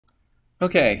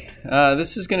Okay,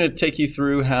 this is going to take you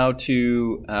through how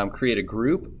to create a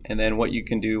group and then what you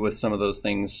can do with some of those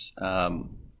things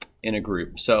in a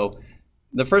group. So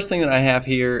the first thing that I have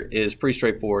here is pretty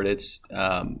straightforward. It's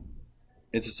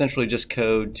essentially just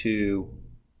code to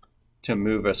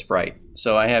move a sprite.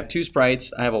 So I have two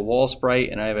sprites. I have a wall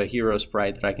sprite and I have a hero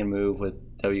sprite that I can move with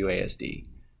WASD.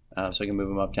 So I can move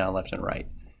them up, down, left, and right.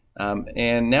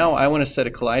 And now I want to set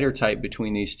a collider type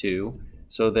between these two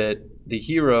so that the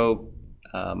hero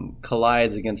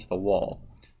collides against the wall.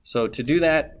 So to do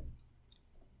that,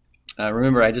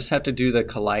 remember I just have to do the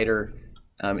collider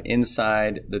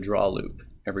inside the draw loop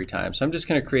every time. So I'm just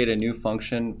going to create a new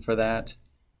function for that.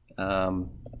 I'm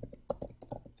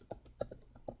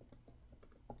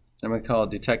going to call it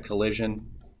detect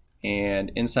collision,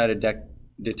 and inside of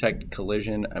detect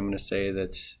collision I'm going to say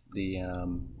that the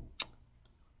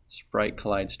sprite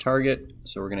collides target,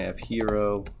 so we're going to have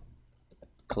hero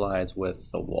collides with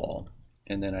the wall,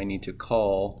 and then I need to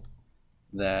call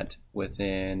that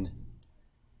within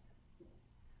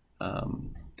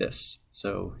this.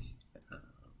 So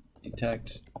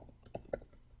detect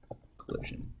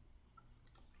collision.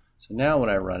 So now when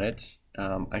I run it,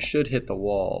 I should hit the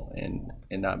wall and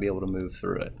not be able to move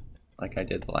through it like I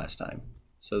did the last time.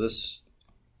 So this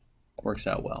works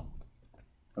out well.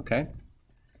 Okay.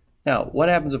 Now what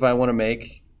happens if I want to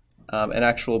make an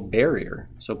actual barrier,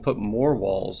 so put more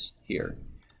walls here?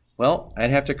 Well, I'd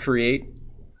have to create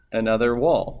another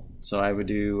wall. So I would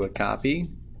do a copy,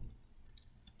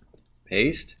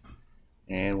 paste,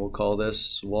 and we'll call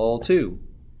this wall 2.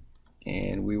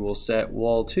 And we will set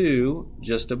wall 2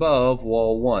 just above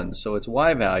wall 1. So its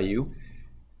Y value,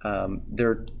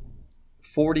 they're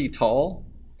 40 tall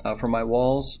for my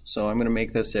walls, so I'm going to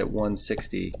make this at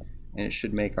 160, and it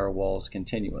should make our walls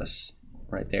continuous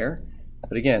right there.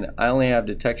 But again, I only have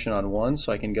detection on one,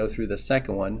 so I can go through the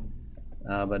second one,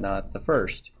 but not the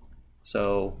first.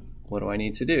 So what do I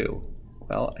need to do?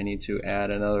 Well, I need to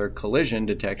add another collision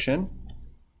detection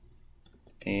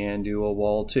and do a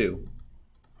wall 2.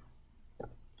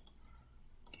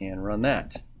 And run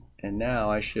that. And now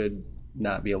I should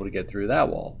not be able to get through that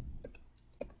wall.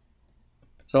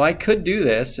 So I could do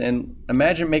this, and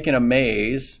imagine making a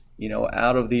maze, you know,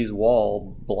 out of these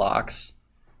wall blocks,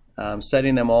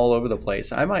 setting them all over the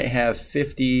place. I might have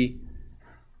 50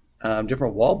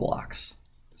 different wall blocks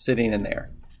sitting in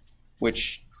there,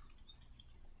 which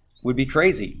would be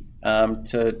crazy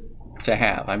to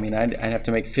have. I mean, I'd have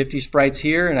to make 50 sprites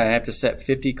here, and I'd have to set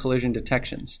 50 collision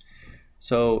detections.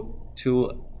 So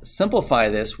to simplify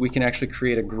this, we can actually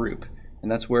create a group,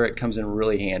 and that's where it comes in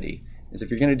really handy. Is if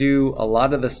you're going to do a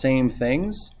lot of the same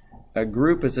things, a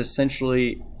group is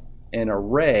essentially an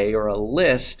array or a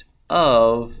list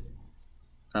of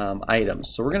items.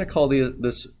 So we're going to call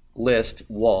this list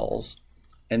walls,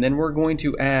 and then we're going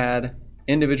to add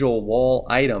individual wall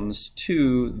items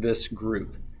to this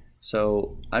group.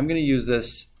 So I'm going to use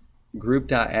this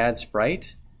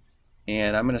group.addSprite,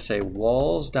 and I'm going to say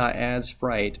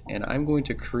walls.addSprite, and I'm going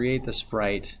to create the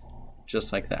sprite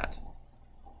just like that.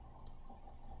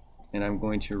 And I'm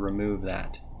going to remove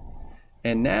that.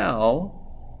 And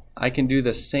now I can do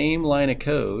the same line of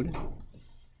code,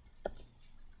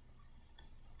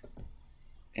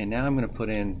 and now I'm going to put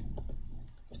in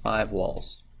 5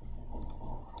 walls.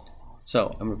 So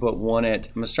I'm going to put one I'm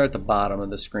going to start at the bottom of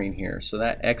the screen here. So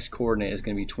that X coordinate is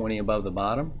going to be 20 above the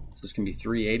bottom. So it's going to be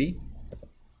 380.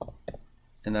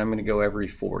 And then I'm going to go every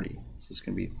 40. So it's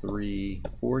going to be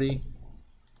 340,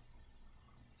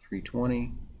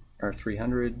 320, or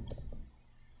 300, and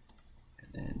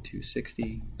then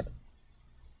 260,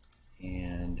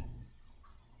 and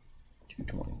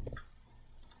 220.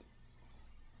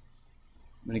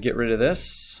 I'm going to get rid of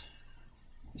this.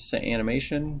 Set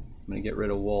animation. I'm going to get rid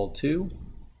of wall 2.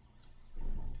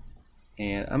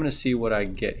 And I'm going to see what I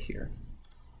get here.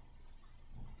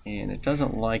 And it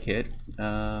doesn't like it.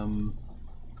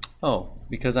 Oh,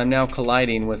 because I'm now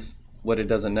colliding with what it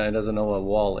doesn't know. It doesn't know what a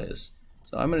wall is.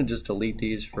 So I'm going to just delete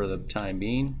these for the time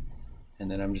being, and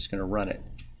then I'm just going to run it.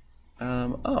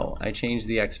 Oh, I changed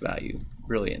the X value.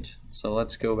 Brilliant. So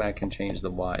let's go back and change the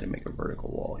Y to make a vertical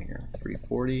wall here.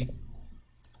 340.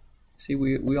 See,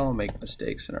 we all make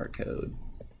mistakes in our code,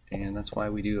 and that's why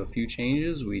we do a few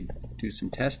changes. We do some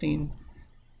testing,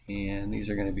 and these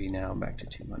are going to be now back to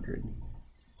 200.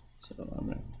 So I'm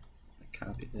going to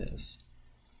copy this.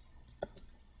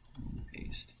 And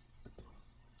paste.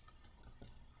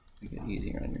 Make it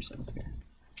easier on yourself here.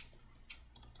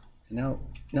 And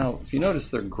now, if you notice,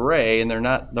 they're gray and they're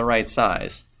not the right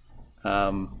size.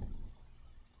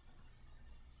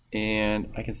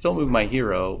 And I can still move my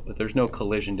hero, but there's no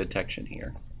collision detection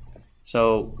here.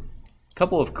 So, a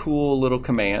couple of cool little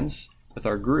commands. with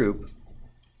our group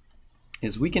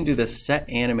is we can do this set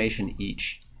animation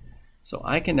each. So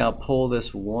I can now pull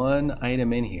this one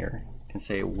item in here and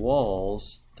say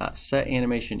walls.set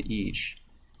animation each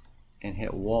and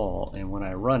hit wall, and when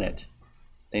I run it,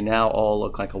 they now all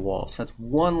look like a wall. So that's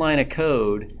one line of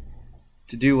code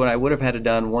to do what I would have had to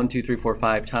done 1, 2, 3, 4,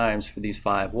 5 times for these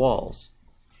 5 walls.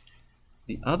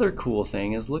 The other cool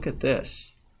thing is, look at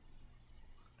this.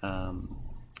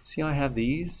 See how I have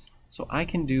these? So I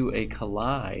can do a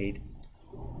collide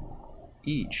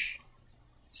each.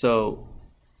 So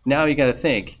now you got to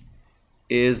think,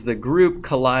 is the group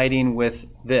colliding with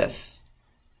this?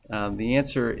 The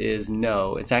answer is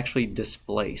no, it's actually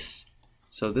displace.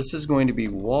 So this is going to be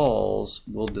walls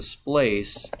will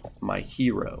displace my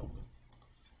hero.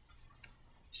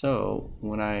 So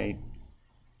when I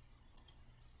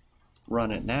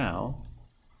run it now,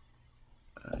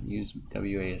 use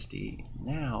WASD,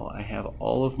 now I have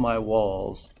all of my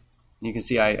walls. You can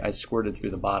see I squirted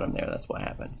through the bottom there, that's what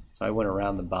happened. So I went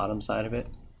around the bottom side of it.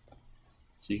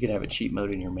 So you could have a cheat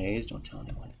mode in your maze, don't tell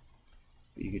anyone.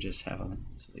 But you could just have them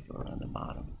so they go around the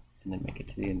bottom and then make it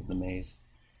to the end of the maze.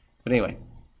 But anyway,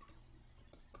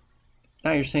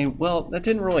 now you're saying, well, that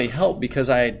didn't really help because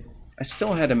I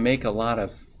still had to make a lot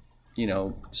of,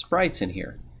 sprites in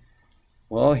here.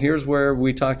 Well, here's where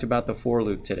we talked about the for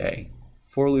loop today.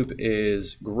 For loop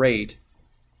is great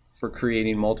for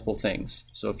creating multiple things.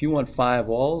 So if you want 5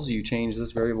 walls, you change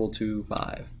this variable to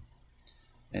 5.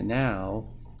 And now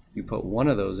you put one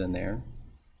of those in there.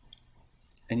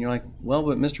 And you're like, well,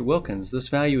 but Mr. Wilkins, this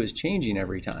value is changing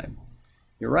every time.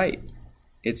 You're right.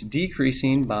 It's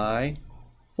decreasing by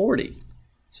 40.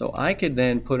 So I could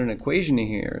then put an equation in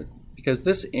here. Because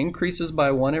this increases by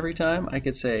 1 every time, I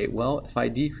could say, well, if I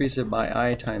decrease it by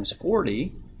I times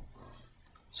 40,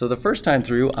 so the first time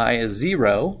through, I is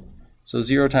 0. So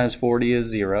 0 times 40 is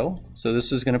 0. So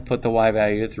this is going to put the y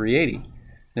value to 380.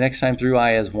 The next time through,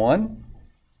 I is 1.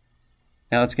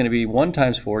 Now it's going to be 1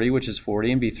 times 40, which is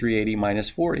 40, and be 380 minus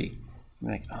 40.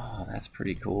 I'm like, oh, that's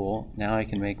pretty cool. Now I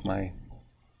can make my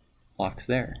blocks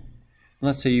there. And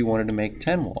let's say you wanted to make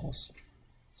 10 walls.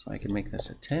 So I can make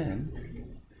this a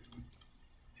 10.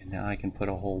 And now I can put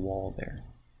a whole wall there.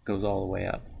 It goes all the way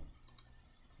up.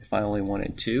 If I only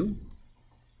wanted 2,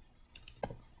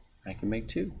 I can make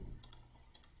 2.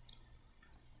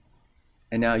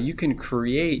 And now you can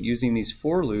create, using these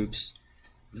for loops,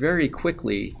 very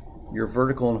quickly your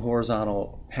vertical and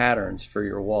horizontal patterns for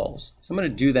your walls. So I'm going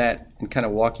to do that and kind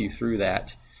of walk you through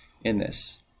that in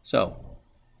this. So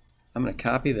I'm going to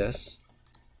copy this.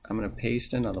 I'm going to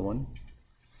paste another one.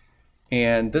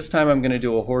 And this time I'm going to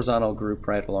do a horizontal group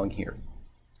right along here.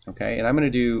 Okay, and I'm going to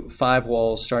do 5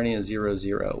 walls starting at 0,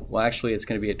 0. Well, actually it's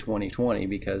going to be at 20, 20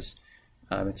 because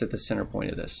it's at the center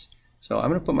point of this. So I'm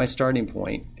going to put my starting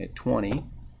point at 20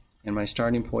 and my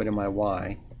starting point of my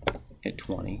y at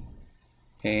 20.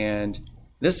 And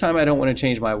this time I don't want to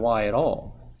change my y at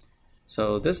all.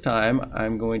 So this time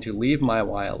I'm going to leave my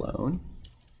y alone.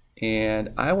 And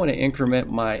I want to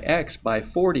increment my x by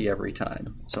 40 every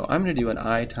time. So I'm going to do an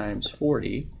I times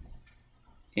 40.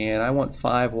 And I want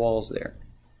 5 walls there.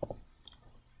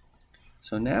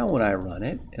 So now when I run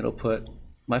it, it'll put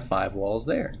my 5 walls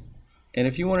there. And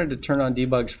if you wanted to turn on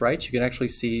debug sprites, you can actually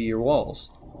see your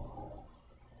walls.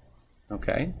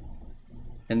 Okay.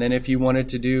 And then if you wanted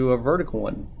to do a vertical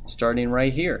one, starting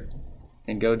right here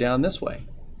and go down this way.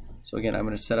 So again, I'm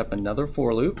going to set up another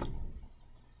for loop.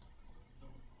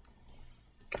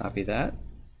 Copy that,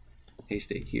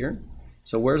 paste it here.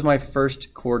 So where's my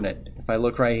first coordinate? If I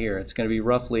look right here, it's going to be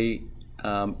roughly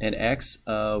an x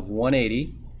of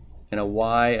 180 and a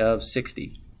y of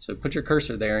 60. So put your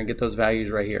cursor there and get those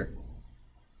values right here.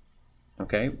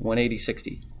 Okay, 180,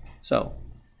 60. So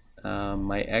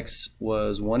my x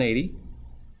was 180,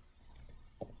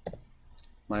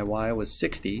 my y was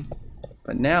 60,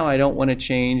 but now I don't want to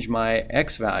change my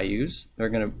x values. They're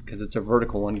going to, because it's a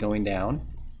vertical one going down.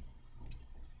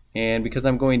 And because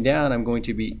I'm going down, I'm going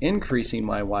to be increasing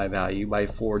my y value by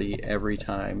 40 every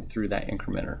time through that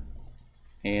incrementer.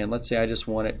 And let's say I just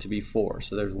want it to be 4.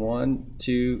 So there's 1,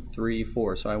 2, 3,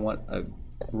 4. So I want a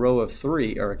row of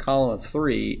 3 or a column of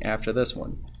 3 after this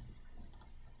one.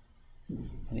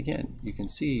 And again, you can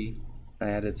see I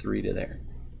added 3 to there.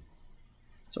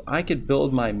 So I could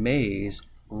build my maze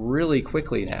really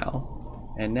quickly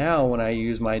now. And now when I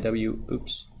use my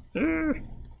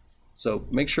so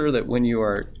make sure that when you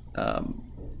are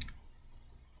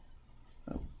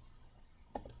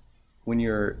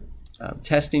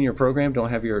testing your program, don't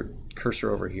have your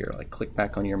cursor over here. Like click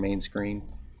back on your main screen.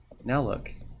 Now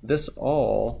look, this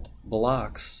all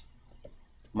blocks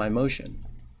my motion.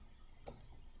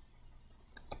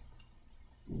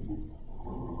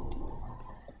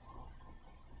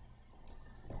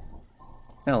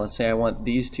 Now let's say I want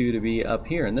these two to be up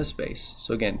here in this space.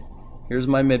 So again, here's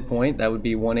my midpoint. That would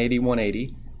be 180,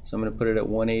 180. So I'm going to put it at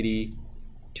 180,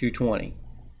 220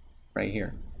 right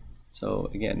here. So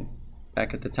again,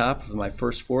 back at the top of my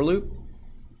first for loop,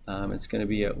 it's going to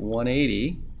be at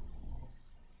 180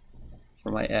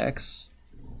 for my x.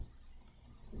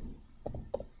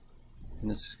 And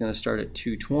this is going to start at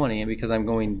 220, and because I'm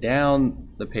going down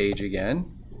the page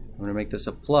again, I'm going to make this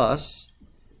a plus,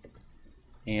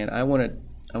 and I want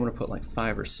to put like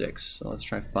 5 or 6. So let's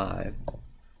try 5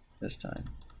 this time.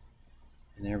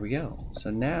 And there we go. So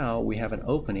now we have an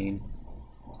opening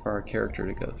for our character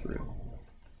to go through.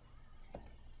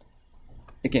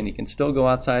 Again, you can still go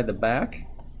outside the back,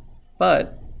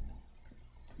 but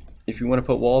if you want to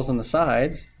put walls on the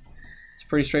sides, it's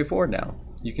pretty straightforward now.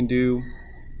 You can do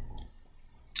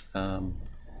I'll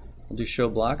do show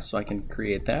blocks, so I can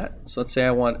create that. So let's say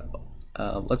I want,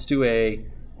 let's do a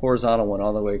horizontal one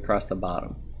all the way across the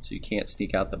bottom, so you can't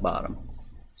sneak out the bottom.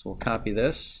 So we'll copy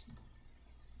this,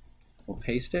 we'll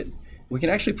paste it. We can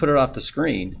actually put it off the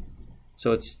screen,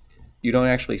 so you don't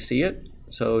actually see it.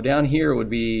 So down here would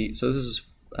be, so this is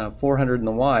 400 in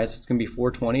the y, so it's going to be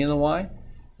 420 in the y, and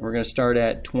we're going to start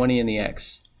at 20 in the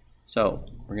x. So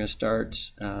we're going to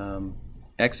start,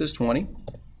 x is 20.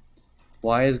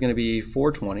 Y is going to be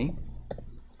 420.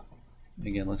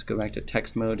 Again, let's go back to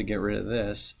text mode to get rid of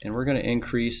this, and we're going to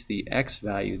increase the x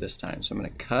value this time. So I'm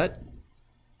going to cut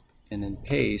and then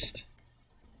paste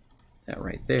that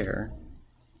right there,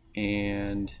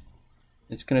 and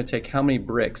it's going to take how many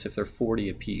bricks if they're 40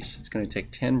 a piece? It's going to take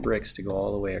 10 bricks to go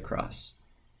all the way across.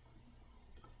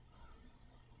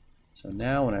 So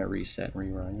now when I reset and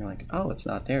rerun, you're like, oh, it's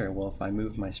not there. Well, if I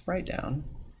move my sprite down,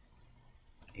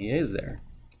 he is there.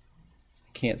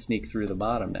 Can't sneak through the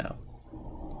bottom now,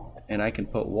 and I can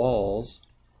put walls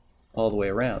all the way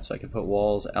around. So I can put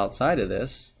walls outside of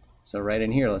this. So right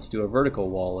in here, let's do a vertical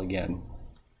wall again.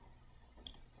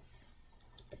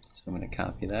 So I'm going to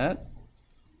copy that,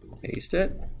 paste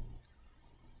it.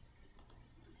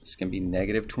 It's going to be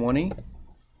 -20.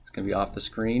 It's going to be off the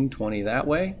screen, 20 that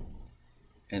way,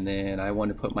 and then I want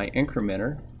to put my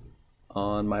incrementer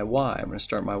on my y. I'm going to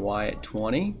start my y at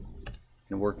 20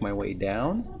 and work my way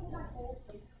down.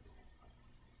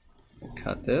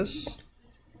 Cut this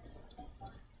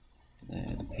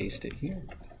and paste it here.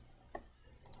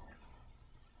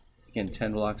 Again,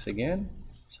 10 blocks again.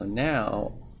 So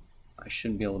now I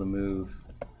shouldn't be able to move.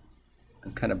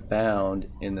 I'm kind of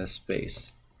bound in this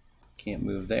space. Can't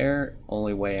move there.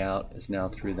 Only way out is now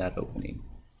through that opening.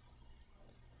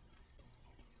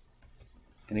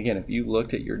 And again, if you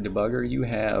looked at your debugger, you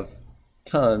have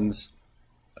tons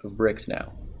of bricks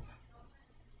now.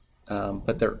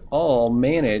 But they're all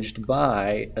managed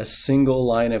by a single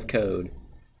line of code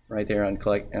right there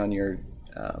on your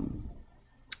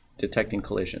detecting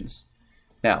collisions.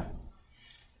 Now,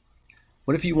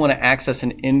 what if you want to access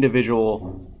an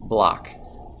individual block?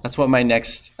 That's what my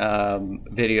next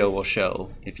video will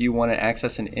show. If you want to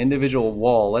access an individual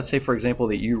wall, let's say for example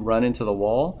that you run into the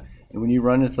wall, and when you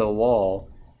run into the wall,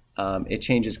 it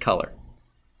changes color.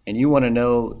 And you want to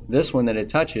know this one that it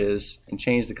touches and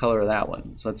change the color of that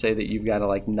one. So let's say that you've got to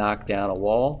like knock down a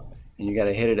wall, and you got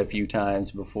to hit it a few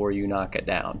times before you knock it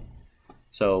down.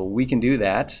 So we can do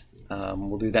that.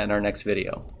 We'll do that in our next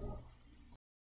video.